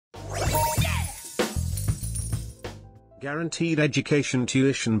Guaranteed Education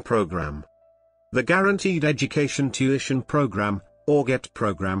Tuition Program. The Guaranteed Education Tuition Program, or GET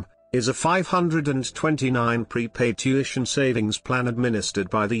program, is a 529 prepaid tuition savings plan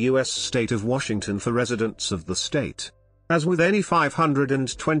administered by the U.S. state of Washington for residents of the state. As with any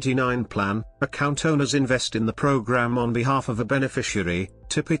 529 plan, account owners invest in the program on behalf of a beneficiary,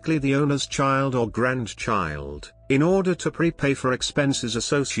 typically the owner's child or grandchild, in order to prepay for expenses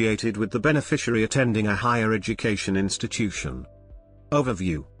associated with the beneficiary attending a higher education institution.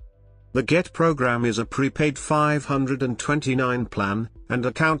 Overview. The GET program is a prepaid 529 plan, and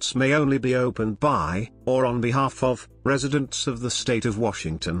accounts may only be opened by, or on behalf of, residents of the state of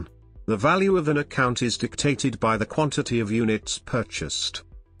Washington. The value of an account is dictated by the quantity of units purchased.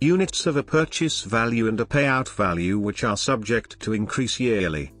 Units have a purchase value and a payout value which are subject to increase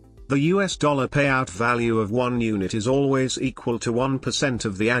yearly. The US dollar payout value of one unit is always equal to 1%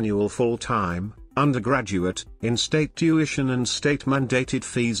 of the annual full-time, undergraduate, in-state tuition and state-mandated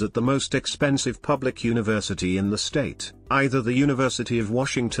fees at the most expensive public university in the state, either the University of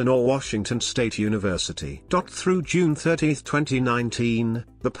Washington or Washington State University. Through June 30, 2019,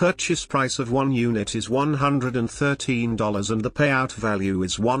 the purchase price of one unit is $113 and the payout value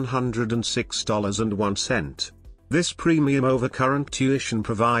is $106.01. This premium over current tuition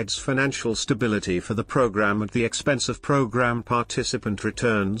provides financial stability for the program at the expense of program participant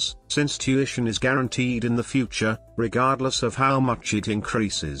returns, since tuition is guaranteed in the future, regardless of how much it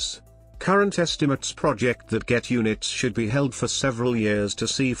increases. Current estimates project that GET units should be held for several years to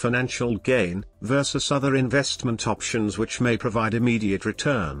see financial gain, versus other investment options which may provide immediate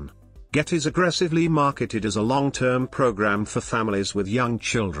return. GET is aggressively marketed as a long-term program for families with young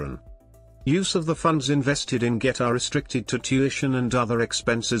children. Use of the funds invested in GET are restricted to tuition and other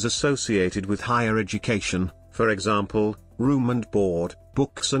expenses associated with higher education, for example, room and board,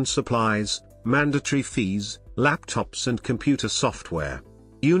 books and supplies, mandatory fees, laptops and computer software.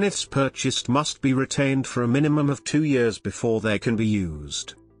 Units purchased must be retained for a minimum of 2 years before they can be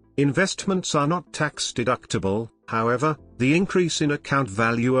used. Investments are not tax deductible, however, the increase in account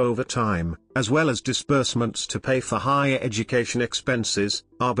value over time, as well as disbursements to pay for higher education expenses,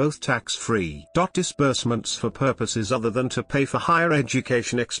 are both tax-free. Disbursements for purposes other than to pay for higher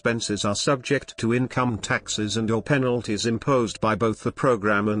education expenses are subject to income taxes and/or penalties imposed by both the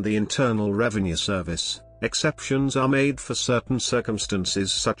program and the Internal Revenue Service. Exceptions are made for certain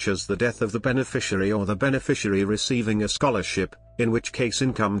circumstances such as the death of the beneficiary or the beneficiary receiving a scholarship, in which case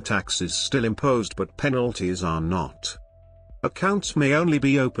income tax is still imposed but penalties are not. Accounts may only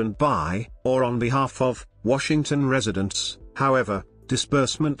be opened by, or on behalf of, Washington residents. However,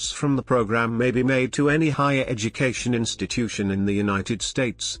 disbursements from the program may be made to any higher education institution in the United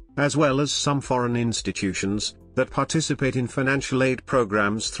States, as well as some foreign institutions that participate in financial aid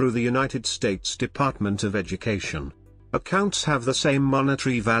programs through the United States Department of Education. Accounts have the same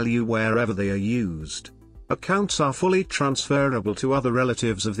monetary value wherever they are used. Accounts are fully transferable to other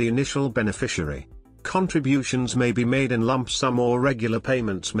relatives of the initial beneficiary. Contributions may be made in lump sum or regular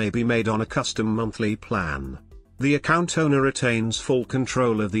payments may be made on a custom monthly plan. The account owner retains full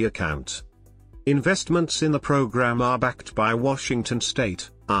control of the account. Investments in the program are backed by Washington State,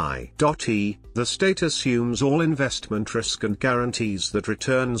 I.E. The state assumes all investment risk and guarantees that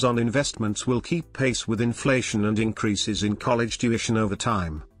returns on investments will keep pace with inflation and increases in college tuition over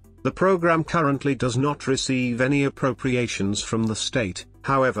time. The program currently does not receive any appropriations from the state,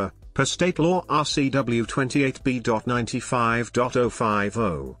 however, per state law RCW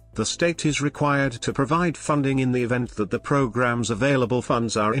 28B.95.050, the state is required to provide funding in the event that the program's available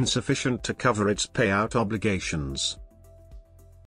funds are insufficient to cover its payout obligations.